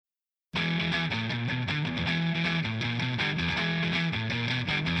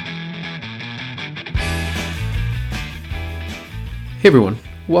Hey everyone,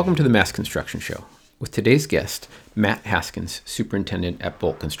 welcome to the Mass Construction Show with today's guest, Matt Haskins, Superintendent at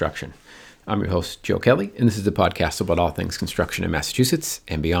Bolt Construction. I'm your host, Joe Kelly, and this is a podcast about all things construction in Massachusetts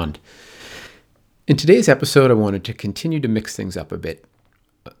and beyond. In today's episode, I wanted to continue to mix things up a bit.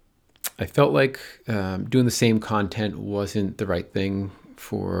 I felt like doing the same content wasn't the right thing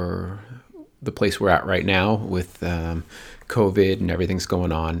for the place we're at right now with COVID and everything's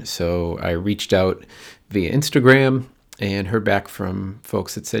going on. So I reached out via Instagram and heard back from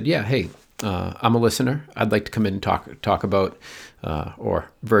folks that said, yeah, hey, I'm a listener. I'd like to come in and talk about, or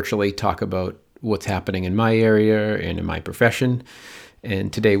virtually talk about what's happening in my area and in my profession.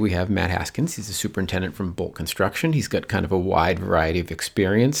 And today we have Matt Haskins. He's a superintendent from Bolt Construction. He's got kind of a wide variety of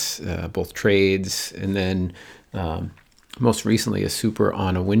experience, both trades, and then most recently a super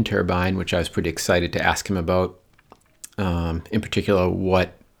on a wind turbine, which I was pretty excited to ask him about, in particular,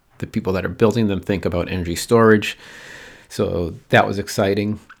 what the people that are building them think about energy storage. So that was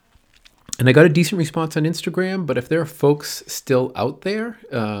exciting. And I got a decent response on Instagram, but if there are folks still out there,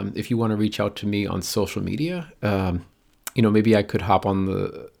 if you want to reach out to me on social media, maybe I could hop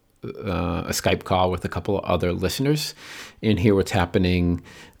on a Skype call with a couple of other listeners and hear what's happening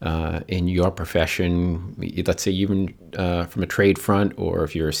in your profession. Let's say even from a trade front, or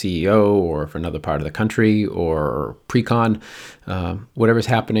if you're a CEO, or for another part of the country, or pre-con, whatever's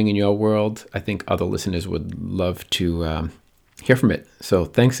happening in your world. I think other listeners would love to hear from it. So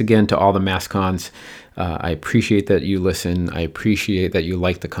thanks again to all the MassCons. I appreciate that you listen. I appreciate that you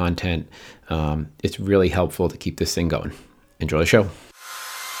like the content. It's really helpful to keep this thing going. Enjoy the show.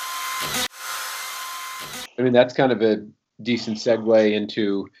 I mean, that's kind of a decent segue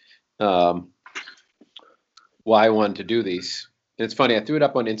into why I wanted to do these. And it's funny, I threw it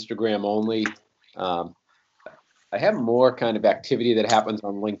up on Instagram only. I have more kind of activity that happens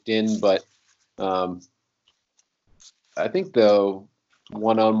on LinkedIn, but I think the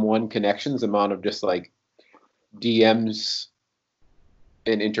one-on-one connections, amount of just like DMs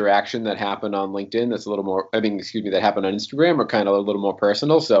and interaction that happen on LinkedIn, that's a little more, that happen on Instagram are kind of a little more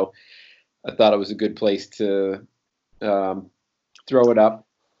personal. So I thought it was a good place to throw it up.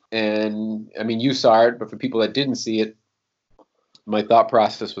 And I mean, you saw it, but for people that didn't see it, my thought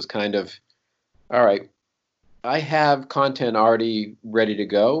process was kind of, all right, I have content already ready to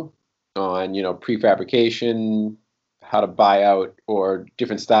go on, prefabrication, how to buy out, or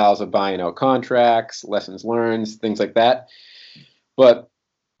different styles of buying out contracts, lessons learned, things like that. But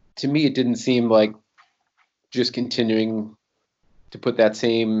to me, it didn't seem like just continuing to put that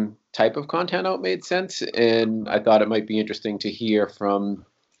same type of content out made sense. And I thought it might be interesting to hear from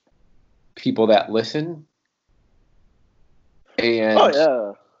people that listen. And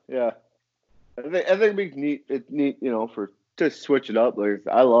yeah. I think it's neat, to switch it up. Like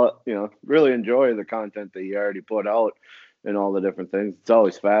I love, really enjoy the content that you already put out and all the different things. It's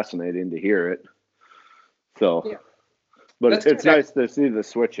always fascinating to hear it. So, yeah. But it's nice to see the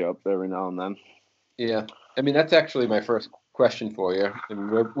switch up every now and then. Yeah, I mean that's actually my first question for you. I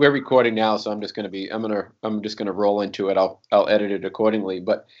mean, we're recording now, so I'm just gonna roll into it. I'll edit it accordingly.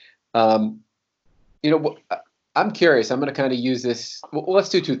 But I'm curious. I'm gonna kind of use this. Well, let's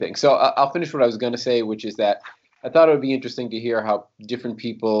do two things. So I'll finish what I was gonna say, which is that I thought it would be interesting to hear how different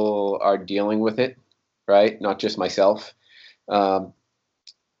people are dealing with it, right? Not just myself. So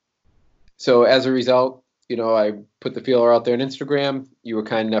as a result, I put the feeler out there on Instagram. You were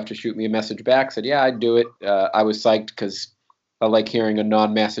kind enough to shoot me a message back. Said, yeah, I'd do it. I was psyched because I like hearing a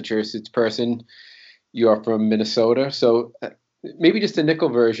non-Massachusetts person. You are from Minnesota. So maybe just a nickel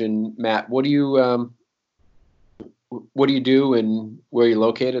version, Matt. What do you do and where you're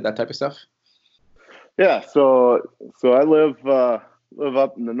located, that type of stuff? Yeah. So I live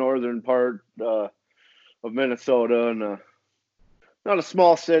up in the northern part of Minnesota, and not a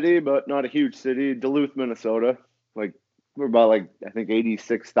small city, but not a huge city, Duluth, Minnesota. Like we're about I think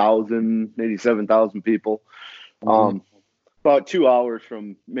 87,000 people. Mm-hmm. About 2 hours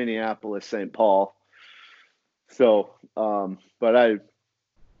from Minneapolis, St. Paul. So, but I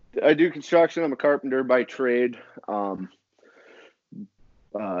do construction. I'm a carpenter by trade. Have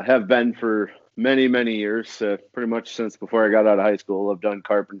been for many, many years, pretty much since before I got out of high school. I've done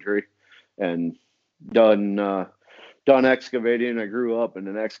carpentry and done excavating. I grew up in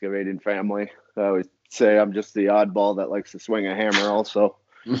an excavating family. I always say I'm just the oddball that likes to swing a hammer also.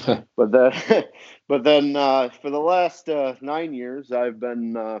 But then for the last 9 years, I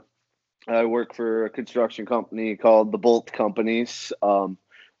work for a construction company called the Bolt Companies.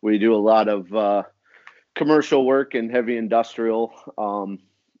 We do a lot of commercial work and heavy industrial, a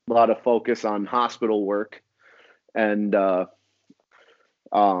lot of focus on hospital work and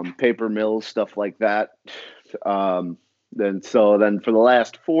paper mills, stuff like that. then for the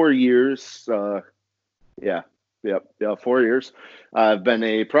last 4 years, 4 years, I've been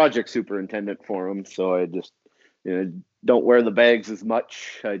a project superintendent for them. So I just, don't wear the bags as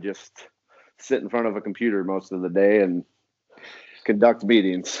much. I just sit in front of a computer most of the day and conduct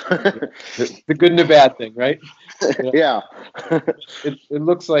meetings. The good and the bad thing, right? Yeah. It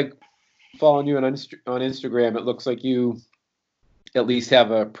looks like, following you on Instagram, it looks like you at least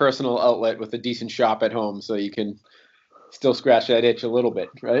have a personal outlet with a decent shop at home, so you can still scratch that itch a little bit,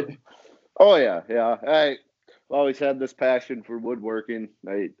 right? Oh yeah, yeah. I always had this passion for woodworking.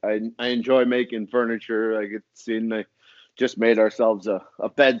 I enjoy making furniture. I just made ourselves a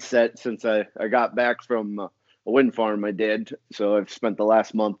bed set since I got back from a wind farm I did. So I've spent the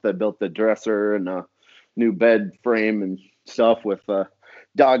last month, I built the dresser and a new bed frame and stuff with a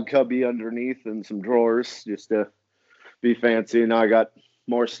dog cubby underneath and some drawers just to be fancy. Now I got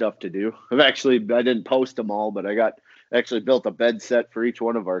more stuff to do. I didn't post them all, but I actually built a bed set for each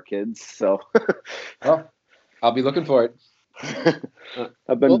one of our kids. So, well, I'll be looking for it.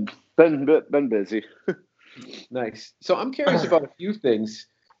 I've been busy. Nice. So I'm curious about a few things.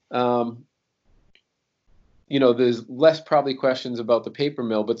 There's less probably questions about the paper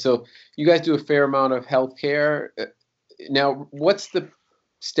mill, but so you guys do a fair amount of healthcare. Now, what's the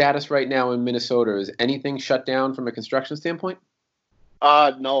status right now in Minnesota? Is anything shut down from a construction standpoint?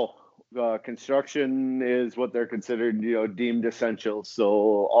 No. Construction is what they're considered, deemed essential. So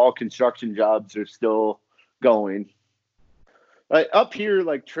all construction jobs are still going. Up here,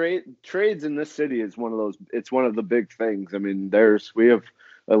 like trades in this city is one of those. It's one of the big things. I mean, we have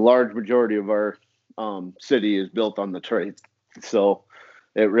a large majority of our city is built on the trades. So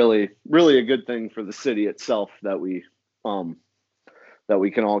it really a good thing for the city itself that we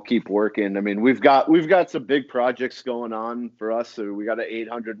can all keep working. I mean, we've got some big projects going on for us. So we got an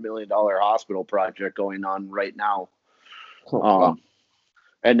 $800 million hospital project going on right now. Wow.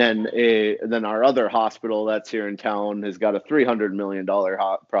 And then our other hospital that's here in town has got a $300 million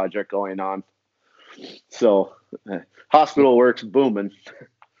project going on. So hospital work's booming.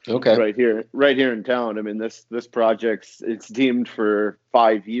 Okay. Right here in town. I mean, this it's deemed for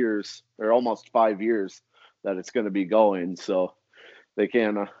 5 years or almost 5 years that it's going to be going. So they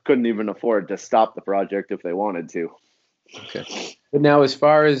couldn't even afford to stop the project if they wanted to. Okay. But now, as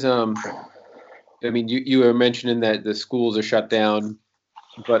far as you were mentioning that the schools are shut down,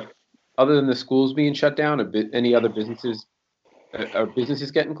 but other than the schools being shut down, any other businesses are businesses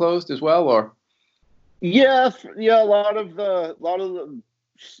getting closed as well, or? Yeah. A lot of the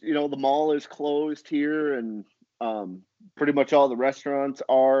the mall is closed here, and pretty much all the restaurants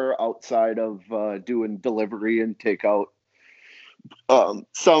are outside of doing delivery and takeout.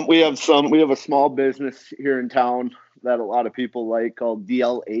 We have a small business here in town that a lot of people like called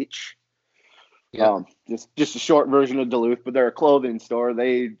DLH. Yeah. Just a short version of Duluth, but they're a clothing store.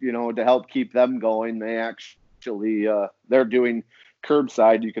 They, to help keep them going, they actually they're doing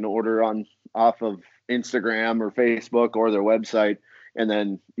curbside. You can order off of Instagram or Facebook or their website, and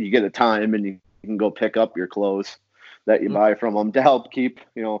then you get a time and you can go pick up your clothes that you buy from them to help keep,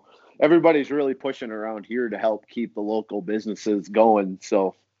 everybody's really pushing around here to help keep the local businesses going.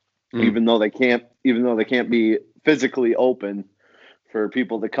 So even though they can't be physically open for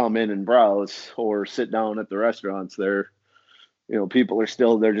people to come in and browse or sit down at the restaurants, people are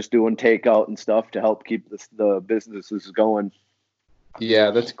they're just doing takeout and stuff to help keep the businesses going.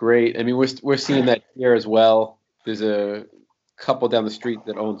 Yeah, that's great. I mean, we're seeing that here as well. There's a couple down the street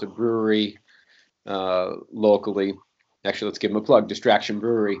that owns a brewery locally. Actually, let's give them a plug. Distraction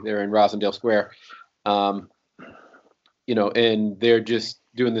Brewery. They're in Rosendale Square. And they're just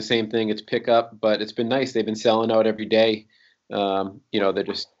doing the same thing. It's pickup, but it's been nice. They've been selling out every day. They're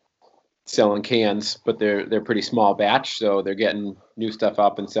just selling cans, but they're pretty small batch, so they're getting new stuff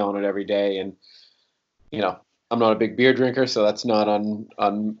up and selling it every day. And I'm not a big beer drinker, so that's not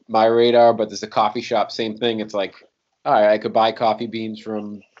on my radar. But there's a coffee shop, same thing. It's like, all right, I could buy coffee beans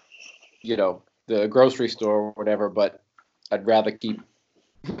from the grocery store or whatever, but I'd rather keep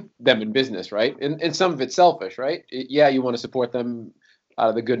them in business, right? And some of it's selfish, right? You want to support them out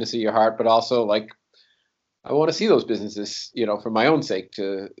of the goodness of your heart, but also like I want to see those businesses, for my own sake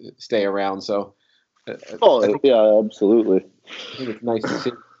to stay around. So, yeah, absolutely. I think it's nice to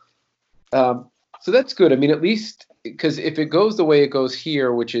see. So that's good. I mean, at least because if it goes the way it goes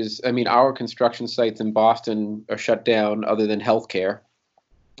here, which is, I mean, our construction sites in Boston are shut down other than healthcare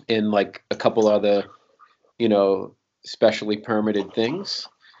and like a couple other, specially permitted things.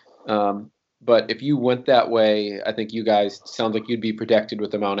 But if you went that way, I think you guys sounds like you'd be protected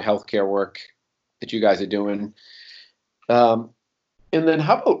with the amount of healthcare work that you guys are doing. And then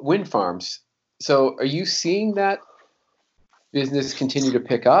how about wind farms? So are you seeing that business continue to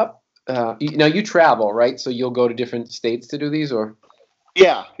pick up? Now you travel, right? So you'll go to different states to do these, or?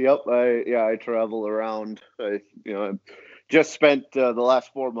 Yeah, yep. I travel around. I just spent the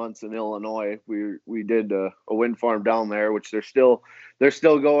last 4 months in Illinois. We did a wind farm down there, which they're still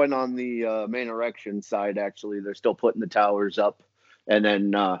going on the main erection side. Actually, they're still putting the towers up, and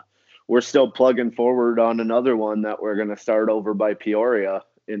then we're still plugging forward on another one that we're going to start over by Peoria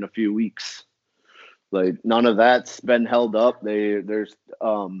in a few weeks. Like none of that's been held up. There's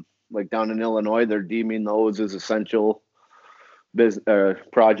like down in Illinois, they're deeming those as essential business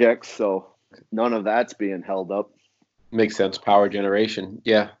projects, so none of that's being held up. Makes sense. Power generation.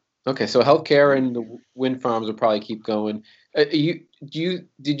 Yeah. Okay. So healthcare and the wind farms will probably keep going. Did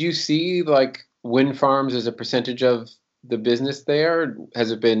you see like wind farms as a percentage of the business there?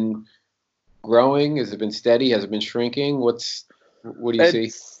 Has it been growing? Has it been steady? Has it been shrinking? What do you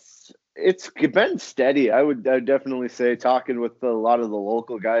see? It's been steady. I'd definitely say, talking with a lot of the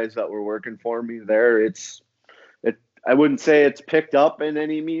local guys that were working for me there, I wouldn't say it's picked up in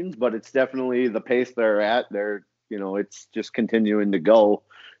any means, but it's definitely the pace they're at. It's just continuing to go.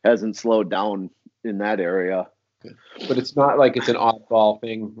 Hasn't slowed down in that area. But it's not like it's an oddball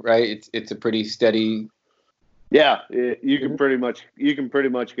thing, right? It's a pretty steady. Yeah, you can pretty much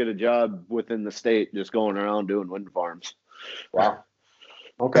get a job within the state just going around doing wind farms. Wow.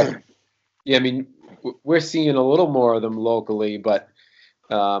 Okay. Yeah, I mean, we're seeing a little more of them locally, but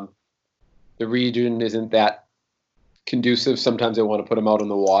the region isn't that conducive. Sometimes they want to put them out on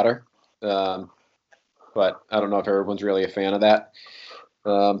the water, but I don't know if everyone's really a fan of that.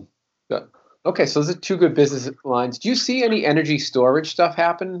 But okay, so those are two good business lines. Do you see any energy storage stuff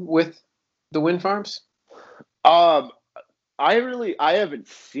happen with the wind farms? I haven't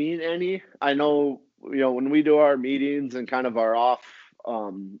seen any. I know, when we do our meetings and kind of our off,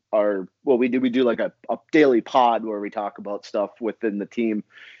 we do like a daily pod where we talk about stuff within the team,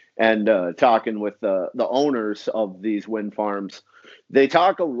 and talking with the owners of these wind farms. They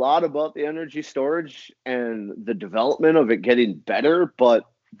talk a lot about the energy storage and the development of it getting better, but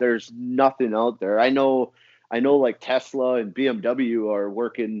there's nothing out there. I know like Tesla and BMW are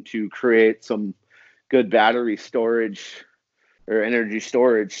working to create some good battery storage or energy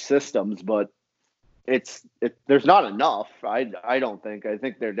storage systems, but there's not enough. I don't think. I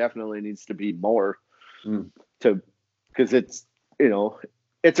think there definitely needs to be more because it's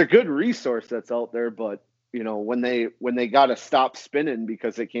a good resource that's out there, but when they got to stop spinning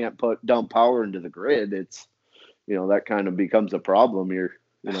because they can't dump power into the grid, it's that kind of becomes a problem here.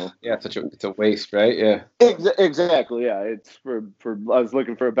 Yeah, it's a waste, right? Yeah, exactly. Yeah, it's for I was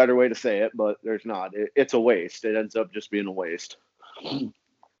looking for a better way to say it, but there's not. It's a waste. It ends up just being a waste.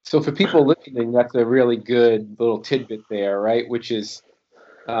 So for people listening, that's a really good little tidbit there, right? Which is,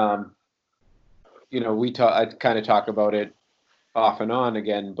 I kind of talk about it off and on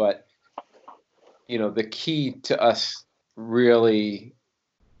again, but the key to us really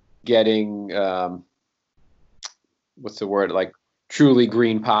getting what's the word, like truly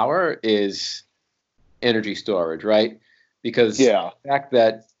green power is energy storage, right? Because the fact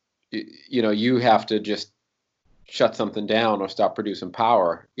that you have to just shut something down or stop producing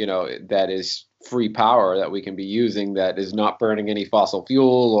power, that is free power that we can be using, that is not burning any fossil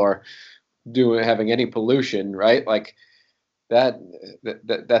fuel or having any pollution, right? Like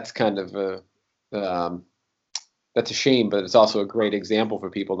that's kind of that's a shame, but it's also a great example for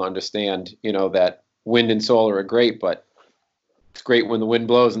people to understand, that wind and solar are great, but it's great when the wind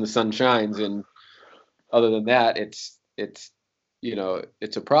blows and the sun shines. And other than that, it's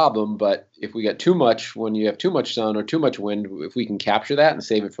a problem. But if we get too much, when you have too much sun or too much wind, if we can capture that and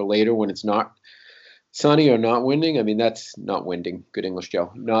save it for later when it's not sunny or not winding, I mean, that's not winding. Good English,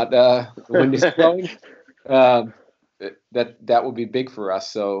 Joe. Not the wind is blowing. That would be big for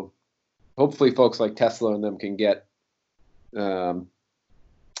us. So hopefully folks like Tesla and them can get that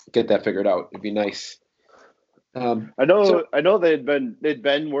figured out. It'd be nice. I know they'd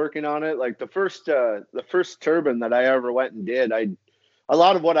been working on it. Like the first turbine that I ever went and did, a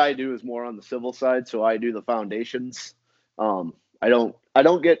lot of what I do is more on the civil side, so I do the foundations. I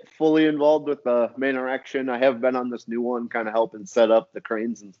don't get fully involved with the main erection. I have been on this new one, kind of helping set up the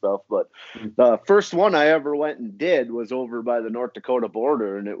cranes and stuff. But the first one I ever went and did was over by the North Dakota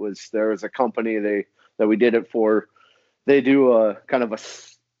border, and there was a company that we did it for. They do a kind of a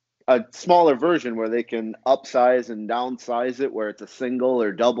smaller version where they can upsize and downsize it, where it's a single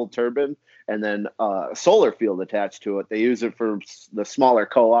or double turbine, and then a solar field attached to it. They use it for the smaller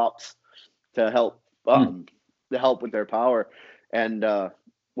co-ops to help with their power. And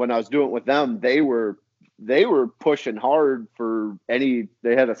when I was doing it with them, they were pushing hard for they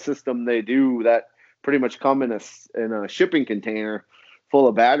had a system they do that pretty much come in a shipping container full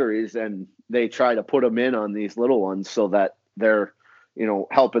of batteries, and they try to put them in on these little ones so that they're,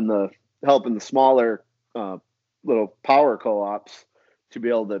 helping the smaller little power co-ops to be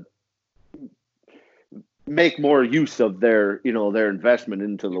able to make more use of their investment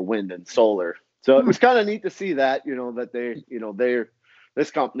into the wind and solar. So it was kind of neat to see that, that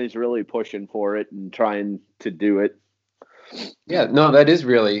this company's really pushing for it and trying to do it. Yeah, no, that's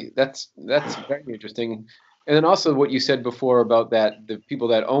very interesting. And then also what you said before about that the people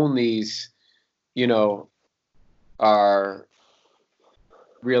that own these, are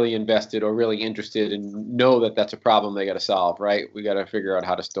really invested or really interested and know that that's a problem they got to solve, right? We got to figure out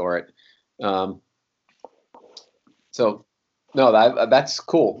how to store it. So, no, that's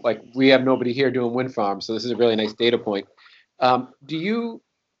cool. Like, we have nobody here doing wind farms, so this is a really nice data point. Can you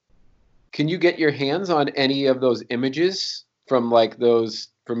get your hands on any of those images from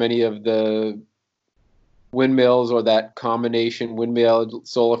any of the windmills or that combination windmill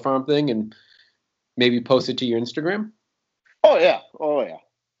solar farm thing, and maybe post it to your Instagram? Oh yeah.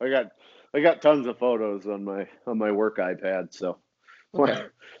 I got tons of photos on my work iPad, so Okay.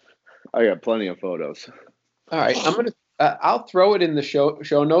 I got plenty of photos. All right, I'll throw it in the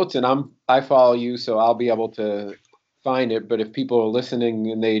show notes, and I follow you, so I'll be able to find it. But if people are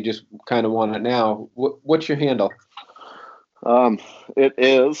listening and they just kind of want it now, what's your handle? It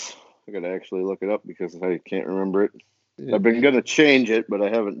is. I gotta actually look it up because I can't remember it. Yeah. I've been gonna change it, but I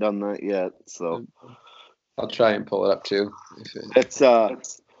haven't done that yet. So I'll try and pull it up too. It's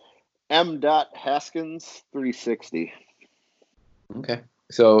M.Haskins360. Okay,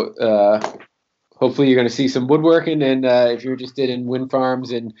 so hopefully you're going to see some woodworking, and if you're interested in wind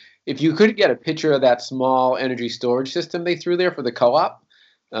farms, and if you could get a picture of that small energy storage system they threw there for the co-op,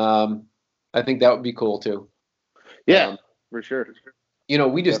 I think that would be cool too. Yeah, for sure.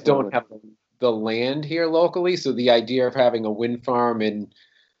 We just don't have the land here locally, so the idea of having a wind farm and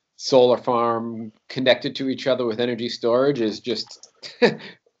solar farm connected to each other with energy storage is just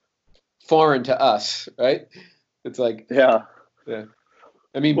foreign to us, right? It's like, yeah.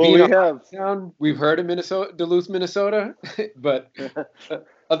 I mean, we've heard of Duluth, Minnesota, but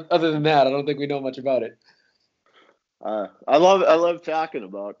other than that, I don't think we know much about it. I love talking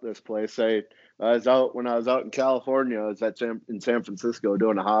about this place. When I was out in California. I was in San Francisco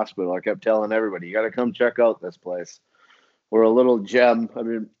doing a hospital. I kept telling everybody, you got to come check out this place. We're a little gem. I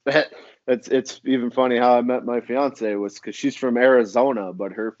mean, it's even funny how I met my fiance was because she's from Arizona,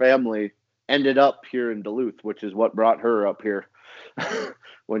 but her family ended up here in Duluth, which is what brought her up here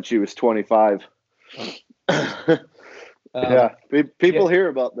when she was 25. Yeah, people hear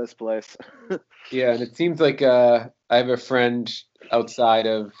about this place. Yeah, and it seems like I have a friend outside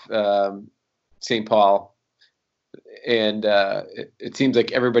of St. Paul, and it seems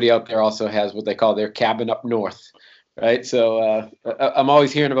like everybody out there also has what they call their cabin up north, right? So I'm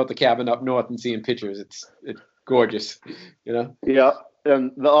always hearing about the cabin up north and seeing pictures. It's gorgeous, Yeah,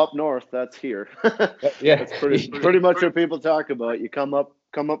 and the up north, that's here. Yeah, that's pretty much what people talk about. You come up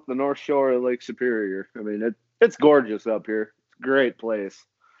the North Shore of Lake Superior. I mean, it's gorgeous up here. It's a great place.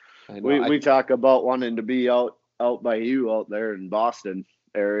 We talk about wanting to be out by you out there in Boston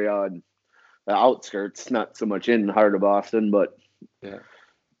area and the outskirts, not so much in the heart of Boston, but yeah,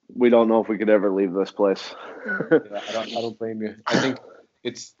 we don't know if we could ever leave this place. I don't blame you. I think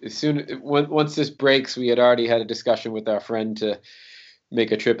it's once this breaks, we had already had a discussion with our friend to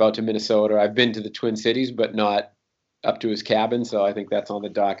make a trip out to Minnesota. I've been to the Twin Cities, but not up to his cabin, so I think that's on the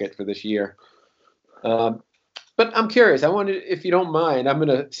docket for this year. But I'm curious. I wanted, if you don't mind, I'm going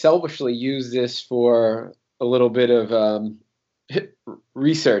to selfishly use this for a little bit of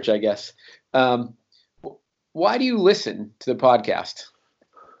research, I guess. Why do you listen to the podcast?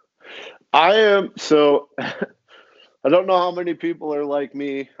 I am so. I don't know how many people are like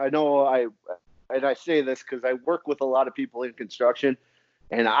me. I know I say this because I work with a lot of people in construction,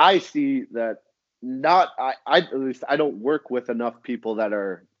 and I see that at least I don't work with enough people that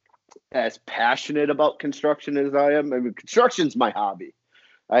are as passionate about construction as I am. I mean, construction's my hobby.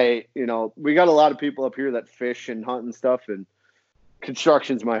 We got a lot of people up here that fish and hunt and stuff, and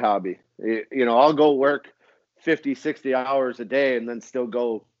construction's my hobby. I'll go work 50, 60 hours a day and then still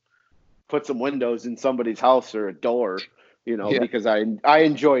go put some windows in somebody's house or a door, because I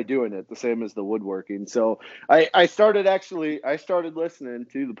enjoy doing it the same as the woodworking. So I started listening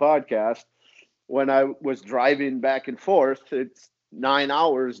to the podcast when I was driving back and forth. It's 9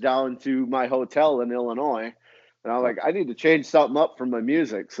 hours down to my hotel in Illinois. And I'm like, I need to change something up for my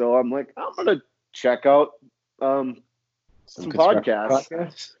music. So I'm like, I'm going to check out some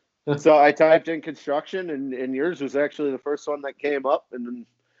podcasts. So I typed in construction, and yours was actually the first one that came up. And then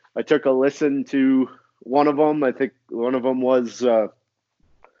I took a listen to one of them. I think one of them was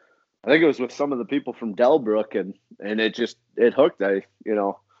I think it was with some of the people from Delbrook, and it hooked.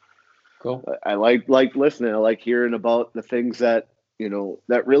 Cool. I like listening. I like hearing about the things that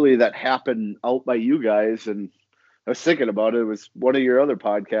that happen out by you guys. And I was thinking about it. It was one of your other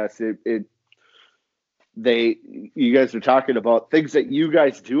podcasts. You guys were talking about things that you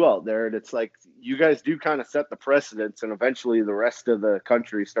guys do out there, and it's like you guys do kind of set the precedence, and eventually the rest of the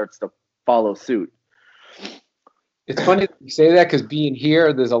country starts to follow suit. It's funny that you say that, because being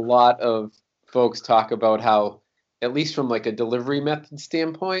here, there's a lot of folks talk about how, at least from like a delivery method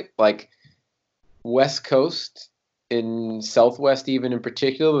standpoint, like West Coast and Southwest even in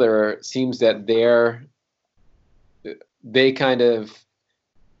particular, there seems that they kind of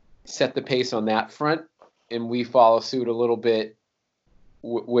set the pace on that front, and we follow suit a little bit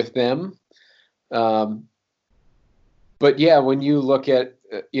with them. But yeah, when you look at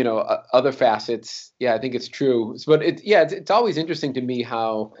other facets, yeah, I think it's true. But it's always interesting to me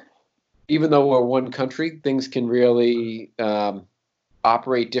how, even though we're one country, things can really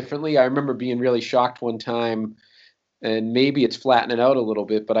operate differently. I remember being really shocked one time, and maybe it's flattening out a little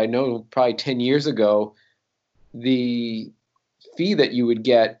bit, but I know probably 10 years ago, the fee that you would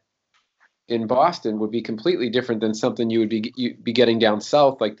get in Boston would be completely different than something you'd be getting down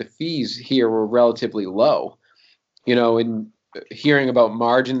south. Like, the fees here were relatively low, and hearing about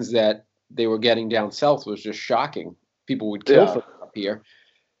margins that they were getting down south was just shocking. People would kill for them up here.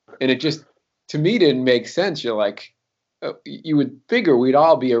 And it just, to me, didn't make sense. You're like, you would figure we'd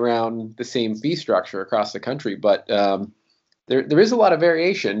all be around the same fee structure across the country, but there is a lot of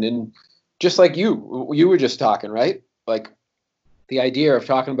variation. And just like you were just talking, right? Like, the idea of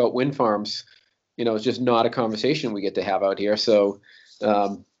talking about wind farms, is just not a conversation we get to have out here. So,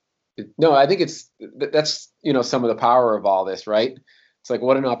 no, I think that's some of the power of all this, right? It's like,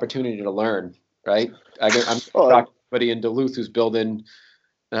 what an opportunity to learn, right? I'm talking to somebody in Duluth who's building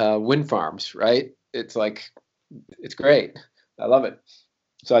wind farms, right? It's like, it's great. I love it.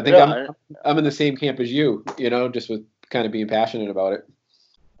 So I think I'm in the same camp as you, just with kind of being passionate about it.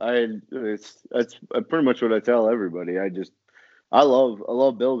 That's pretty much what I tell everybody. I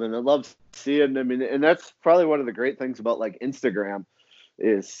love building. I love seeing. I mean, and that's probably one of the great things about like Instagram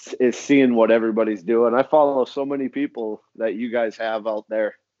is seeing what everybody's doing. I follow so many people that you guys have out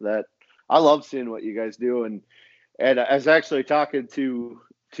there that I love seeing what you guys do. And I was actually talking to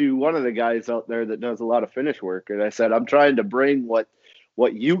one of the guys out there that does a lot of finish work, and I said, I'm trying to bring what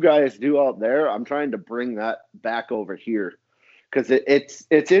you guys do out there. I'm trying to bring that back over here, because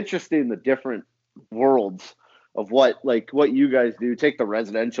it's interesting, the different worlds of what you guys do. Take the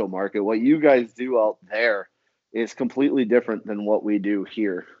residential market. What you guys do out there is completely different than what we do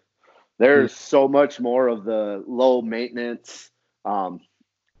here. There's so much more of the low maintenance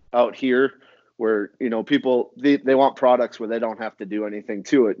out here, where people they want products where they don't have to do anything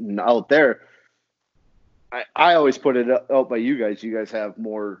to it. And out there, I always put it out by you guys. You guys have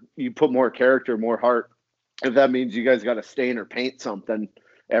more. You put more character, more heart. If that means you guys got to stain or paint something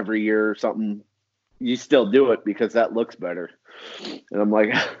every year or something, you still do it because that looks better. And I'm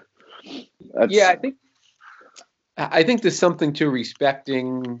like, yeah, I think there's something to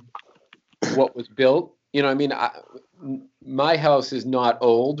respecting what was built. I mean, my house is not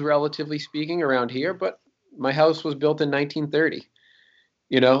old, relatively speaking, around here, but my house was built in 1930,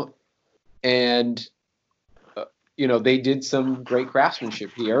 and, they did some great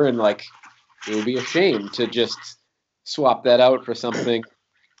craftsmanship here, and like, it would be a shame to just swap that out for something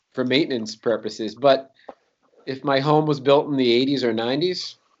for maintenance purposes. But if my home was built in the 80s or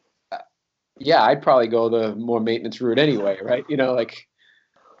 90s, yeah, I'd probably go the more maintenance route anyway, right?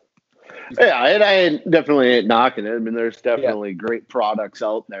 Yeah, and I definitely ain't knocking it. I mean, there's definitely great products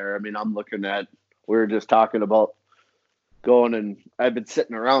out there. I mean, we were just talking about going, and I've been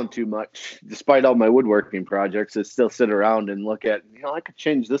sitting around too much, despite all my woodworking projects. I still sit around and look at, I could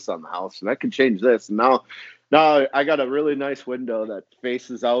change this on the house, and I could change this. And now I got a really nice window that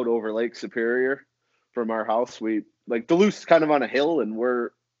faces out over Lake Superior from our house. Duluth's kind of on a hill, and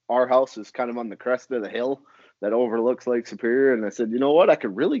our house is kind of on the crest of the hill that overlooks Lake Superior. And I said, you know what? I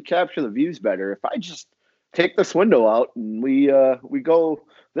could really capture the views better if I just take this window out and we go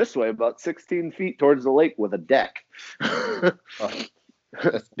this way about 16 feet towards the lake with a deck.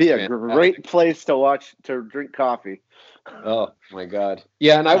 Be a great place to drink coffee. Oh my God.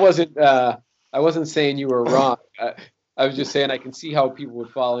 Yeah. And I wasn't saying you were wrong. I was just saying, I can see how people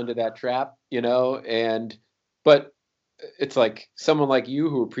would fall into that trap, but it's like someone like you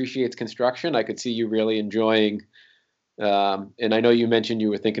who appreciates construction, I could see you really enjoying, and I know you mentioned you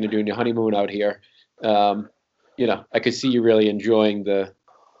were thinking of doing your honeymoon out here. I could see you really enjoying the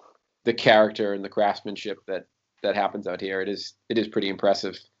the character and the craftsmanship that happens out here. It is pretty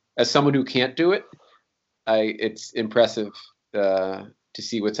impressive. As someone who can't do it, it's impressive to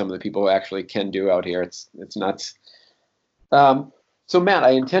see what some of the people actually can do out here. It's nuts. So Matt,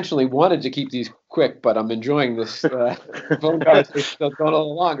 I intentionally wanted to keep these quick, but I'm enjoying this phone conversation that's going a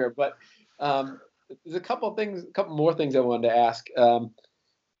little longer. But there's a couple more things I wanted to ask.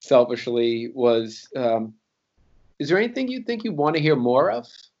 Selfishly, was is there anything you think you want to hear more of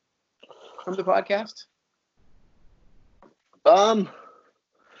from the podcast? Well,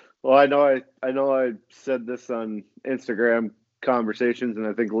 I know I said this on Instagram conversations and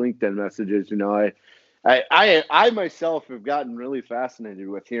I think LinkedIn messages. You know, I myself have gotten really fascinated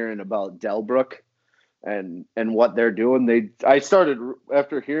with hearing about Delbrook and what they're doing. I started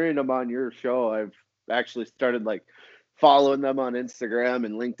after hearing them on your show. I've actually started like following them on Instagram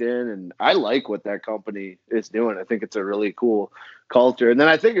and LinkedIn, and I like what that company is doing. I think it's a really cool culture, and then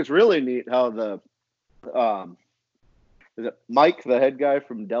I think it's really neat how the is it Mike, the head guy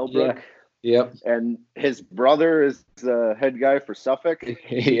from Delbrook? Yeah. Yep. And his brother is the head guy for Suffolk.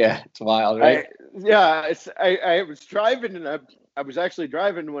 Yeah, it's wild, right? I was driving, and I was actually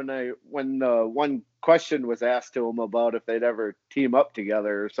driving when one question was asked to him about if they'd ever team up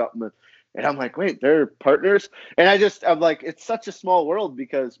together or something, and I'm like, wait, they're partners? And I'm like, it's such a small world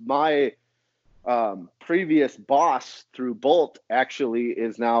because my previous boss through Bolt actually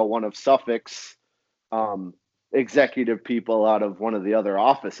is now one of Suffolk's executive people out of one of the other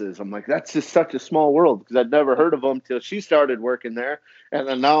offices. I'm like, that's just such a small world because I'd never heard of them till she started working there, and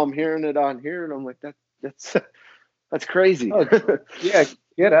then now I'm hearing it on here, and I'm like, that's crazy. Oh, yeah,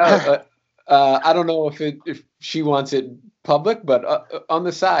 get out. I don't know if she wants it public, but on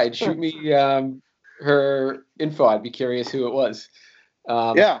the side, shoot me her info. I'd be curious who it was.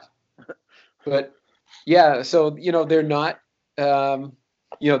 Yeah, but yeah, so they're not.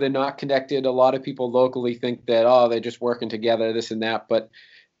 They're not connected. A lot of people locally think that, they're just working together, this and that, but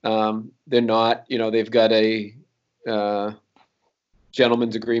they're not. They've got a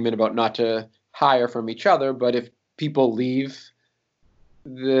gentleman's agreement about not to hire from each other, but if people leave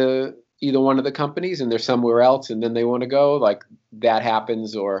either one of the companies and they're somewhere else and then they want to go, like that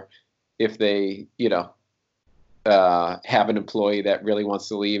happens, or if they, have an employee that really wants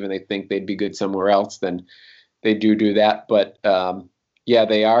to leave and they think they'd be good somewhere else, then they do that. But yeah,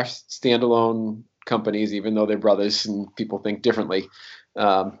 they are standalone companies, even though they're brothers and people think differently.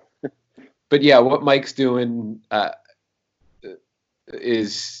 But yeah, what Mike's doing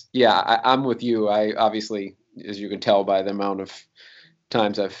is, I'm with you. I obviously, as you can tell by the amount of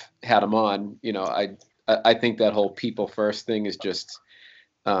times I've had him on, I think that whole people first thing is just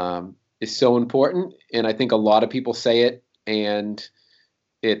is so important. And I think a lot of people say it and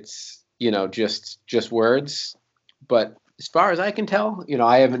it's, just words. But as far as I can tell,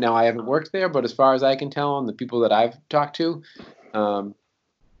 I haven't worked there, but as far as I can tell, and the people that I've talked to,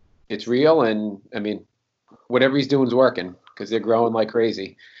 it's real. And I mean, whatever he's doing is working because they're growing like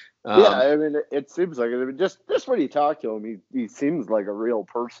crazy. Yeah, I mean, it seems like it. Just when you talk to him, he seems like a real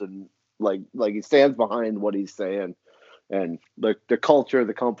person. Like he stands behind what he's saying, and the culture of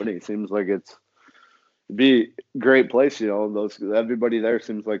the company seems like it'd be a great place. Everybody there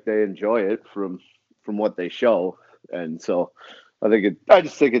seems like they enjoy it from what they show. And so I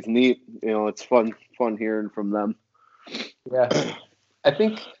just think it's neat. It's fun hearing from them. Yeah. I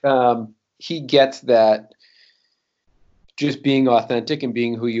think he gets that just being authentic and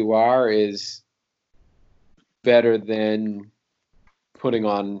being who you are is better than putting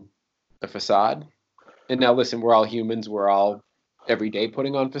on a facade. And now listen, we're all humans. We're all every day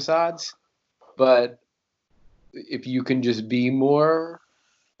putting on facades. But if you can just be more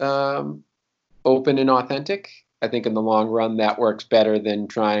open and authentic, I think in the long run that works better than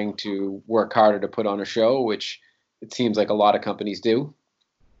trying to work harder to put on a show, which it seems like a lot of companies do.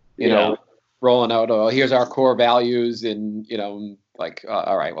 Rolling out, here's our core values, and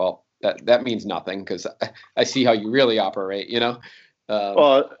all right, well that means nothing because I see how you really operate.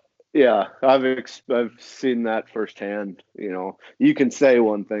 Well, yeah, I've seen that firsthand. You can say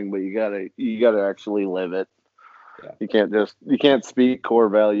one thing, but you gotta actually live it. Yeah. You can't speak core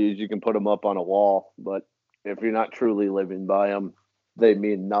values. You can put them up on a wall, but if you're not truly living by them, they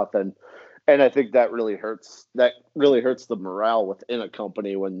mean nothing. And I think that really hurts. That really hurts the morale within a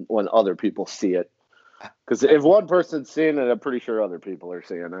company when other people see it. Because if one person's seeing it, I'm pretty sure other people are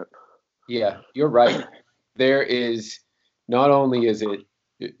seeing it. Yeah, you're right. There is not only is it.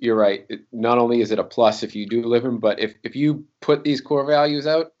 You're right. Not only is it a plus if you do live them, but if you put these core values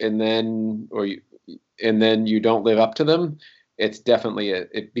out and then you don't live up to them, it's definitely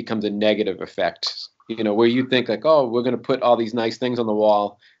it becomes a negative effect. Where you think like, oh, we're going to put all these nice things on the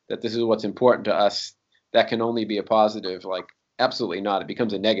wall that this is what's important to us, that can only be a positive. Like, absolutely not. It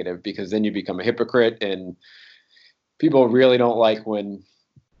becomes a negative, because then you become a hypocrite, and people really don't like when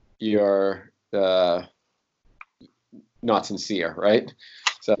you're not sincere, right?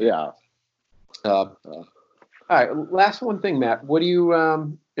 So Yeah. all right, last one thing, Matt. What do you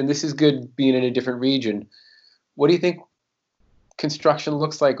and this is good being in a different region, what do you think construction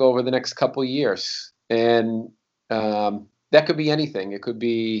looks like over the next couple of years? And that could be anything. It could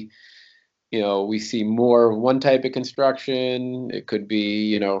be, we see more one type of construction. It could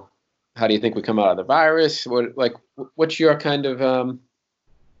be, how do you think we come out of the virus? What's your kind of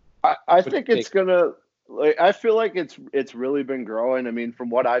I think it's gonna, like, I feel like it's really been growing. I mean, from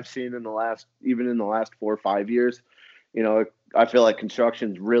what I've seen in the last 4 or 5 years, I feel like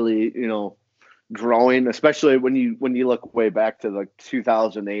construction's really, growing, especially when you look way back to like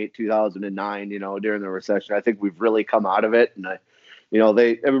 2008, 2009, during the recession. I think we've really come out of it, and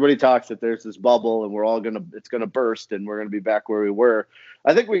everybody talks that there's this bubble and it's gonna burst and we're gonna be back where we were.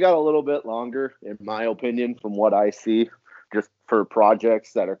 I think we got a little bit longer, in my opinion, from what I see, just for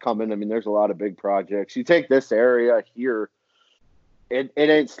projects that are coming. I mean, there's a lot of big projects. You take this area here, it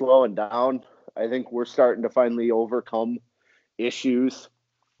ain't slowing down. I think we're starting to finally overcome issues,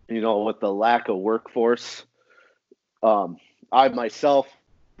 with the lack of workforce. I myself,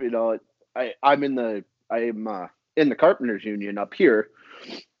 I'm in the carpenters union up here,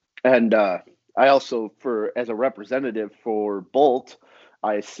 and I also, as a representative for Bolt,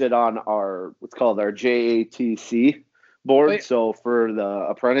 I sit on what's called our JATC board. Wait. So for the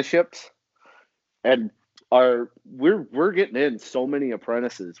apprenticeships, and we're getting in so many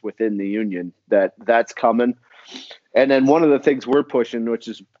apprentices within the union that's coming. And then one of the things we're pushing, which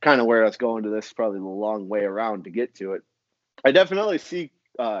is kind of where I was going to this, probably the long way around to get to it, I definitely see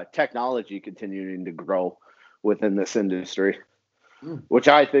technology continuing to grow within this industry, which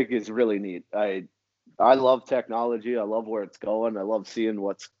I think is really neat. I love technology. I love where it's going. I love seeing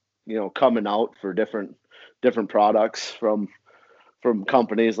what's coming out for different products from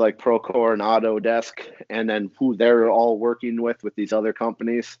companies like Procore and Autodesk, and then who they're all working with these other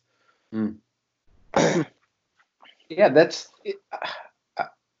companies. Yeah, that's it.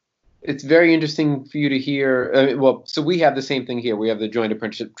 It's very interesting for you to hear. So we have the same thing here. We have the Joint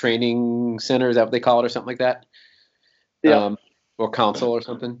Apprenticeship Training Center. Is that what they call it, or something like that? Yeah. Or council or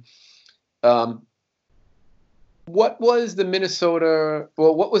something. What was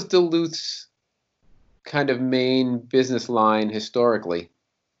what was Duluth's kind of main business line historically?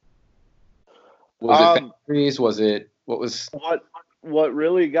 Was it factories? What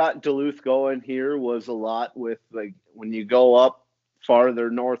really got Duluth going here was a lot with, like, when you go up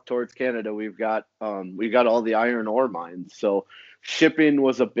farther north towards Canada, we've got all the iron ore mines. So shipping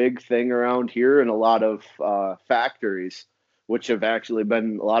was a big thing around here, and a lot of factories, which have actually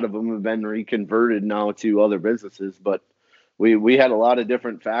been, a lot of them have been reconverted now to other businesses. But we had a lot of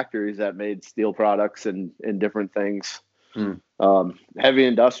different factories that made steel products and different things. Heavy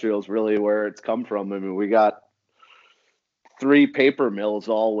industrial is really where it's come from. I mean, we got 3 paper mills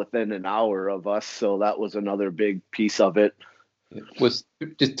all within an hour of us, so that was another big piece of it.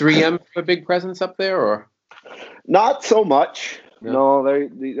 Did 3M have a big presence up there, or not so much? No,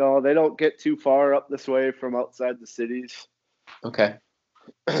 they don't get too far up this way from outside the cities. Okay,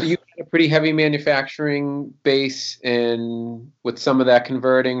 so you got a pretty heavy manufacturing base, and with some of that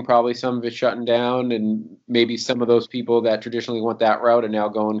converting, probably some of it shutting down, and maybe some of those people that traditionally went that route are now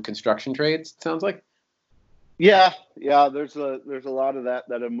going construction trades. It sounds like. Yeah. There's a lot of that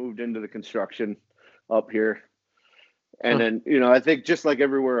have moved into the construction up here, and then I think just like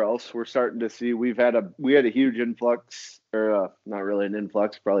everywhere else, we're starting to see we had a huge influx, or not really an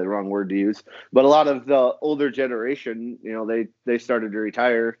influx, probably the wrong word to use, but a lot of the older generation, they started to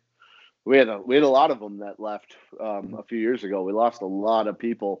retire. We had a lot of them that left a few years ago. We lost a lot of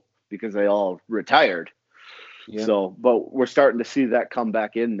people because they all retired. Yeah. So, but we're starting to see that come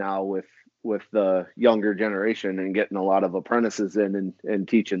back in now with the younger generation, and getting a lot of apprentices in and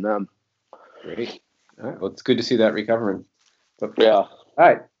teaching them. Great. All right. Well, it's good to see that recovering. Yeah. All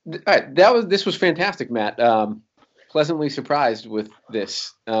right. This was fantastic, Matt. Pleasantly surprised with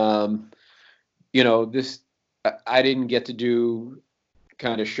this. I didn't get to do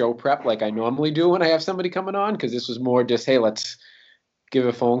kind of show prep like I normally do when I have somebody coming on, because this was more just, hey, let's give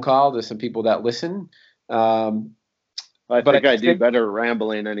a phone call to some people that listen. I think I do better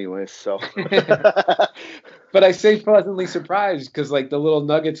rambling anyway, so. But I say pleasantly surprised, because like the little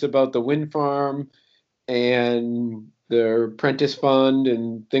nuggets about the wind farm and the apprentice fund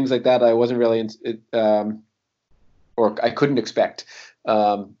and things like that, I wasn't really, or I couldn't expect,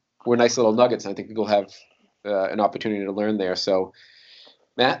 were nice little nuggets. I think people have an opportunity to learn there. So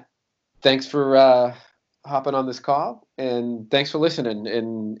Matt, thanks for hopping on this call, and thanks for listening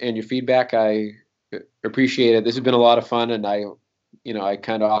and your feedback. I appreciate it. This has been a lot of fun, and I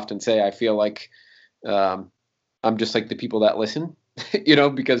kind of often say I feel like I'm just like the people that listen,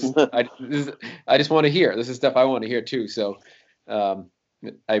 because I just want to hear. This is stuff I want to hear too. So I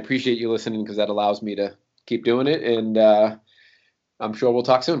appreciate you listening because that allows me to keep doing it, and I'm sure we'll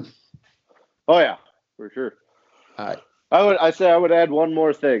talk soon. Oh yeah, for sure. All right. I would add one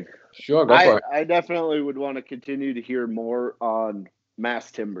more thing. Sure, go for it. I definitely would want to continue to hear more on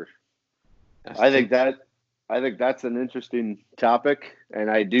mass timber. I think that's an interesting topic, and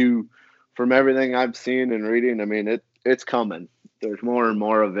I do, from everything I've seen and reading, I mean it's coming. There's more and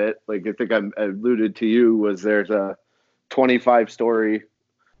more of it. Like I think I alluded to you was there's a 25-story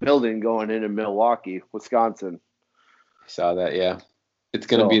building going in Milwaukee, Wisconsin. I saw that. Yeah, it's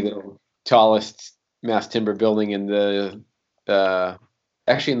going to be the tallest mass timber building in the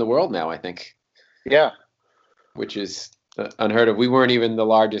actually in the world now, I think. Yeah, which is unheard of. We weren't even the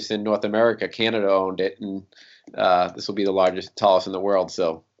largest in North America. Canada owned it, and this will be the tallest in the world.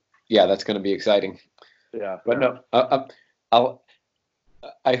 So, yeah, that's going to be exciting. Yeah, but no,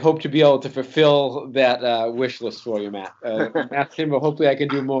 I hope to be able to fulfill that wish list for you, Matt. Matt Timber. Hopefully, I can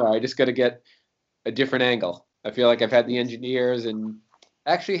do more. I just got to get a different angle. I feel like I've had the engineers and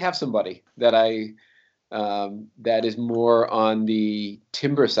actually have somebody that that is more on the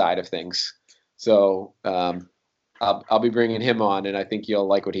timber side of things. So I'll be bringing him on, and I think you'll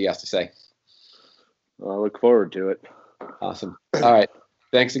like what he has to say. I look forward to it. Awesome. All right.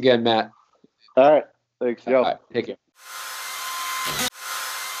 Thanks again, Matt. All right. Thanks, Joe. All right. Take care.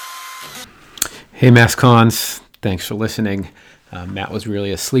 Hey, MassCons. Thanks for listening. Matt was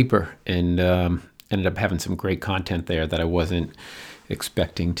really a sleeper and ended up having some great content there that I wasn't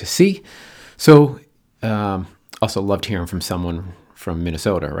expecting to see. So also loved hearing from someone from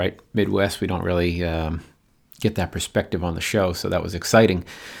Minnesota, right? Midwest, we don't really get that perspective on the show, so that was exciting.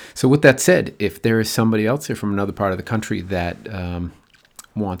 So with that said, if there is somebody else here from another part of the country that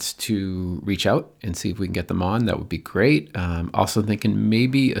wants to reach out and see if we can get them on, that would be great. Also thinking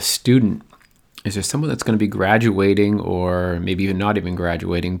maybe a student. Is there someone that's going to be graduating or maybe even not even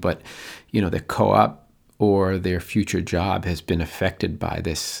graduating, but their co-op or their future job has been affected by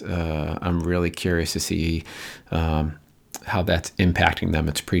this? I'm really curious to see how that's impacting them.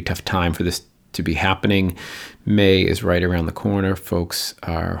 It's a pretty tough time for this to be happening. May is right around the corner. Folks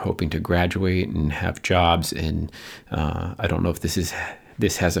are hoping to graduate and have jobs, and I don't know if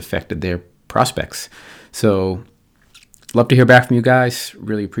this has affected their prospects. So love to hear back from you guys.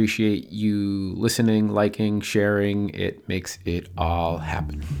 Really appreciate you listening, liking, sharing. It makes it all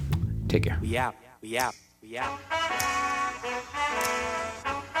happen. Take care. We out.